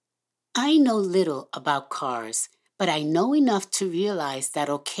I know little about cars, but I know enough to realize that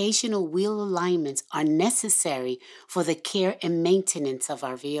occasional wheel alignments are necessary for the care and maintenance of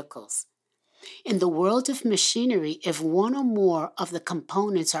our vehicles. In the world of machinery, if one or more of the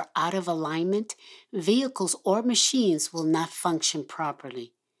components are out of alignment, vehicles or machines will not function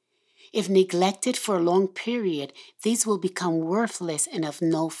properly. If neglected for a long period, these will become worthless and of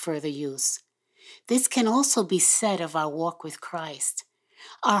no further use. This can also be said of our walk with Christ.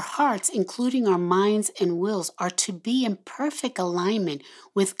 Our hearts, including our minds and wills, are to be in perfect alignment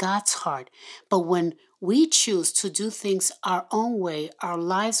with God's heart. But when we choose to do things our own way, our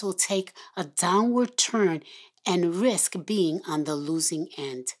lives will take a downward turn and risk being on the losing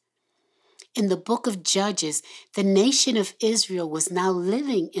end. In the book of Judges, the nation of Israel was now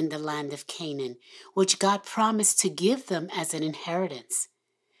living in the land of Canaan, which God promised to give them as an inheritance.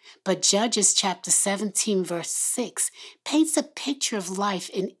 But Judges chapter 17 verse 6 paints a picture of life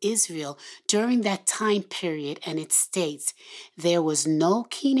in Israel during that time period, and it states, "There was no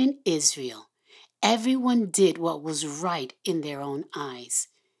king in Israel. Everyone did what was right in their own eyes."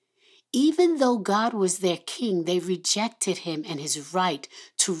 Even though God was their king, they rejected him and his right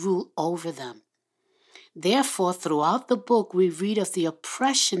to rule over them. Therefore, throughout the book, we read of the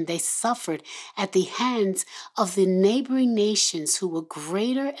oppression they suffered at the hands of the neighboring nations who were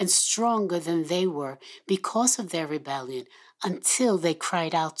greater and stronger than they were because of their rebellion, until they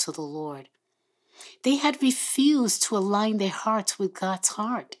cried out to the Lord. They had refused to align their hearts with God's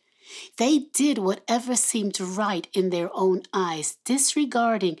heart. They did whatever seemed right in their own eyes,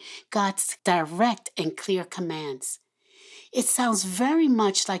 disregarding God's direct and clear commands. It sounds very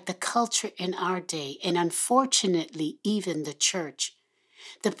much like the culture in our day, and unfortunately, even the church.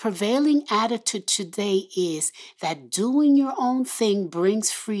 The prevailing attitude today is that doing your own thing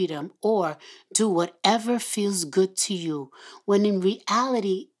brings freedom, or do whatever feels good to you, when in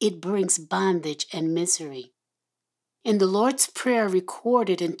reality, it brings bondage and misery. In the Lord's Prayer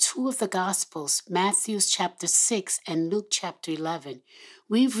recorded in two of the Gospels, Matthew chapter 6 and Luke chapter 11,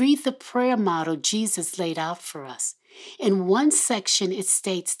 we read the prayer model Jesus laid out for us. In one section, it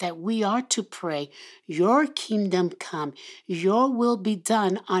states that we are to pray, "Your kingdom come, your will be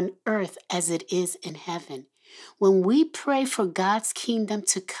done on earth as it is in heaven." When we pray for God's kingdom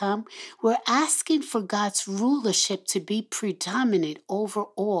to come, we're asking for God's rulership to be predominant over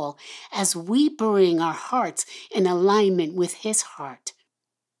all as we bring our hearts in alignment with His heart.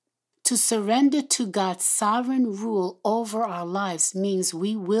 To surrender to God's sovereign rule over our lives means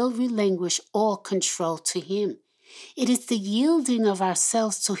we will relinquish all control to Him. It is the yielding of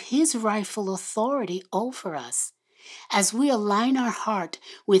ourselves to His rightful authority over us. As we align our heart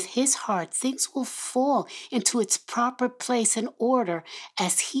with His heart, things will fall into its proper place and order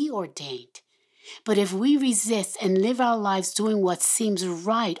as He ordained. But if we resist and live our lives doing what seems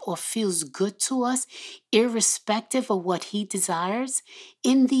right or feels good to us, irrespective of what He desires,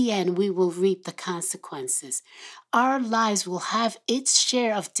 in the end we will reap the consequences. Our lives will have its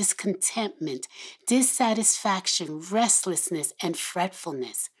share of discontentment, dissatisfaction, restlessness, and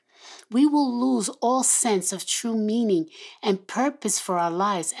fretfulness. We will lose all sense of true meaning and purpose for our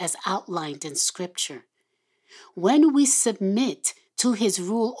lives as outlined in Scripture. When we submit to His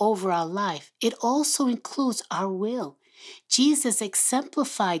rule over our life, it also includes our will. Jesus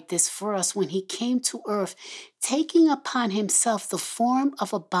exemplified this for us when He came to earth, taking upon Himself the form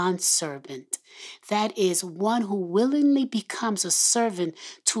of a bondservant. That is, one who willingly becomes a servant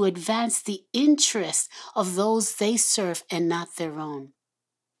to advance the interests of those they serve and not their own.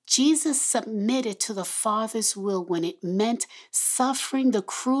 Jesus submitted to the Father's will when it meant suffering the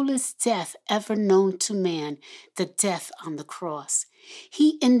cruelest death ever known to man, the death on the cross.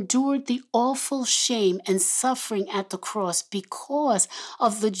 He endured the awful shame and suffering at the cross because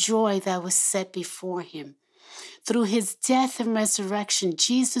of the joy that was set before Him. Through His death and resurrection,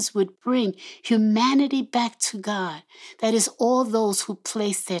 Jesus would bring humanity back to God. That is, all those who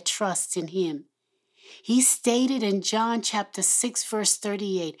place their trust in Him. He stated in John chapter 6 verse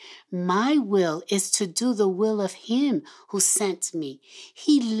 38, "My will is to do the will of Him who sent me."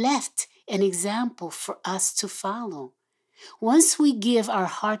 He left an example for us to follow. Once we give our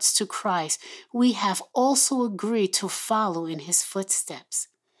hearts to Christ, we have also agreed to follow in His footsteps.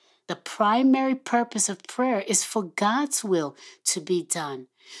 The primary purpose of prayer is for God's will to be done.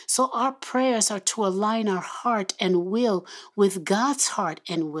 So our prayers are to align our heart and will with God's heart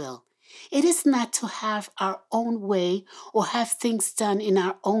and will. It is not to have our own way or have things done in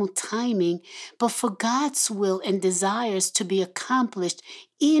our own timing, but for God's will and desires to be accomplished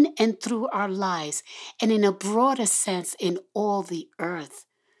in and through our lives, and in a broader sense in all the earth.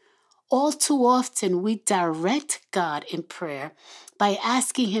 All too often, we direct God in prayer by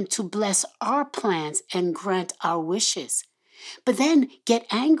asking Him to bless our plans and grant our wishes, but then get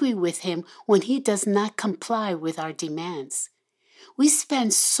angry with Him when He does not comply with our demands. We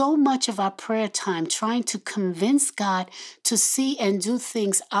spend so much of our prayer time trying to convince God to see and do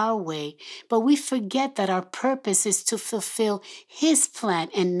things our way, but we forget that our purpose is to fulfill His plan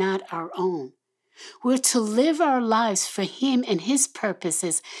and not our own. We're to live our lives for Him and His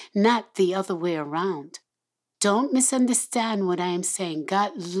purposes, not the other way around. Don't misunderstand what I am saying.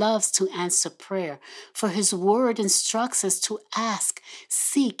 God loves to answer prayer, for His word instructs us to ask,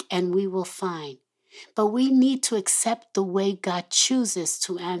 seek, and we will find. But we need to accept the way God chooses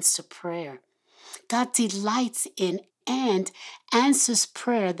to answer prayer. God delights in and answers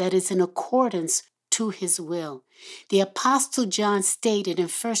prayer that is in accordance to His will. The Apostle John stated in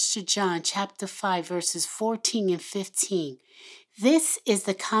 1 John chapter 5, verses 14 and 15, "This is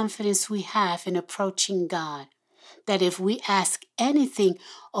the confidence we have in approaching God, that if we ask anything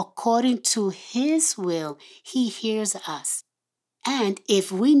according to His will, He hears us. And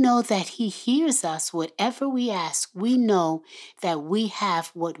if we know that He hears us, whatever we ask, we know that we have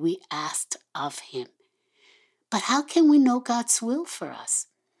what we asked of Him." But how can we know God's will for us?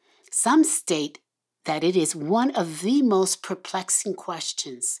 Some state that it is one of the most perplexing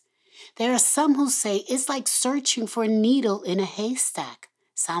questions. There are some who say it's like searching for a needle in a haystack.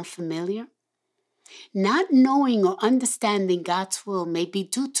 Sound familiar? Not knowing or understanding God's will may be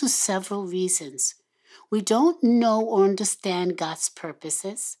due to several reasons. We don't know or understand God's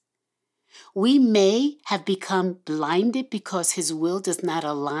purposes. We may have become blinded because His will does not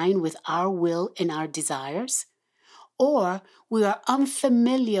align with our will and our desires, or we are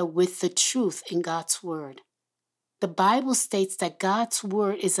unfamiliar with the truth in God's Word. The Bible states that God's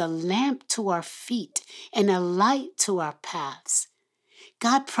Word is a lamp to our feet and a light to our paths.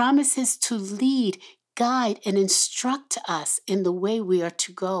 God promises to lead, guide, and instruct us in the way we are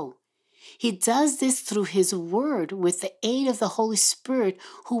to go. He does this through His Word with the aid of the Holy Spirit,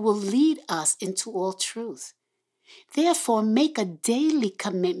 who will lead us into all truth. Therefore, make a daily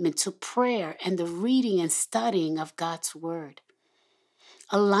commitment to prayer and the reading and studying of God's Word.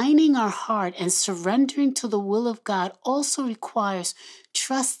 Aligning our heart and surrendering to the will of God also requires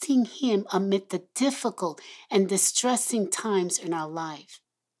trusting Him amid the difficult and distressing times in our life.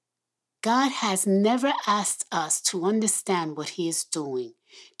 God has never asked us to understand what He is doing,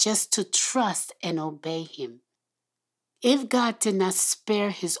 just to trust and obey Him. If God did not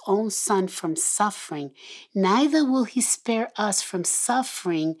spare His own Son from suffering, neither will He spare us from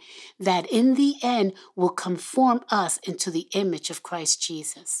suffering that in the end will conform us into the image of Christ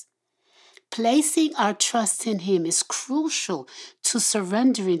Jesus. Placing our trust in Him is crucial to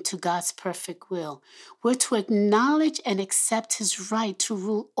surrendering to God's perfect will. We're to acknowledge and accept His right to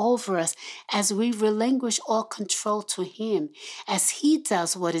rule over us as we relinquish all control to Him, as He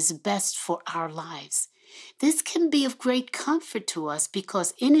does what is best for our lives. This can be of great comfort to us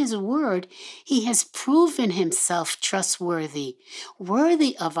because in His Word, He has proven Himself trustworthy,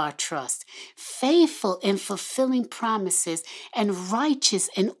 worthy of our trust, faithful in fulfilling promises, and righteous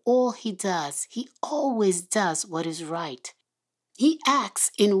in all He does. He always does what is right. He acts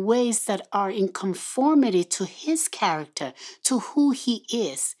in ways that are in conformity to His character, to who He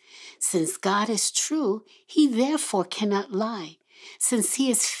is. Since God is true, He therefore cannot lie. Since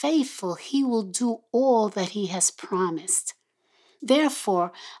He is faithful, He will do all that He has promised.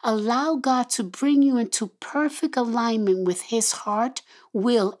 Therefore, allow God to bring you into perfect alignment with His heart,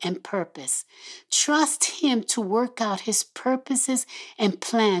 will, and purpose. Trust Him to work out His purposes and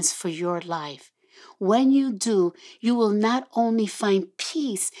plans for your life. When you do, you will not only find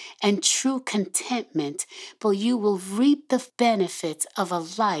peace and true contentment, but you will reap the benefits of a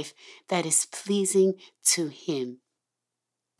life that is pleasing to Him.